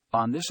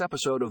On this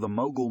episode of the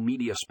Mogul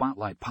Media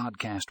Spotlight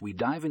podcast, we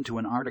dive into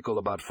an article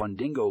about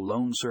Fundingo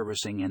loan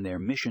servicing and their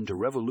mission to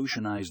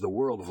revolutionize the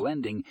world of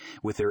lending.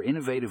 With their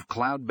innovative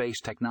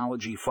cloud-based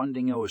technology,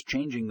 Fundingo is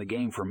changing the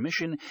game for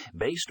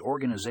mission-based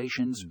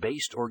organizations.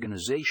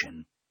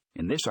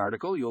 In this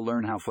article, you'll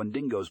learn how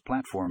Fundingo's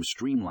platform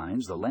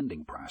streamlines the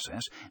lending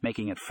process,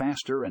 making it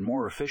faster and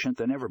more efficient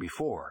than ever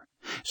before.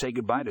 Say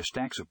goodbye to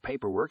stacks of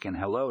paperwork and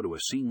hello to a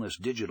seamless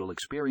digital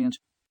experience.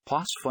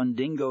 Plus,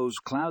 Fundingo's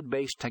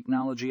cloud-based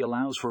technology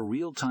allows for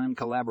real-time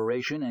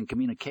collaboration and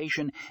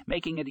communication,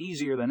 making it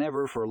easier than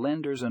ever for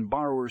lenders and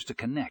borrowers to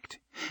connect.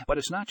 But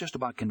it's not just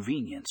about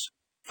convenience.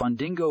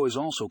 Fundingo is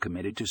also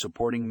committed to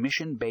supporting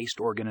mission-based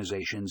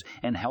organizations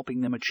and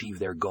helping them achieve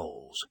their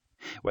goals.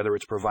 Whether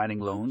it's providing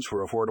loans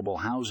for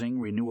affordable housing,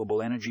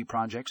 renewable energy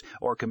projects,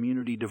 or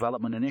community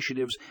development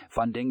initiatives,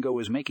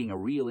 Fundingo is making a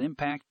real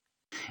impact.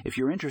 If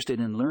you're interested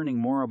in learning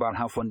more about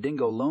how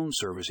Fundingo loan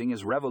servicing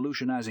is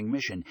revolutionizing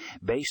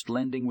mission-based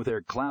lending with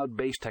their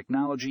cloud-based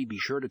technology, be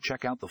sure to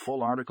check out the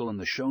full article in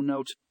the show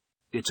notes.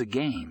 It's a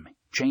game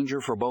changer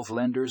for both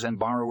lenders and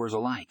borrowers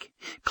alike.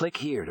 Click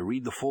here to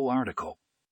read the full article.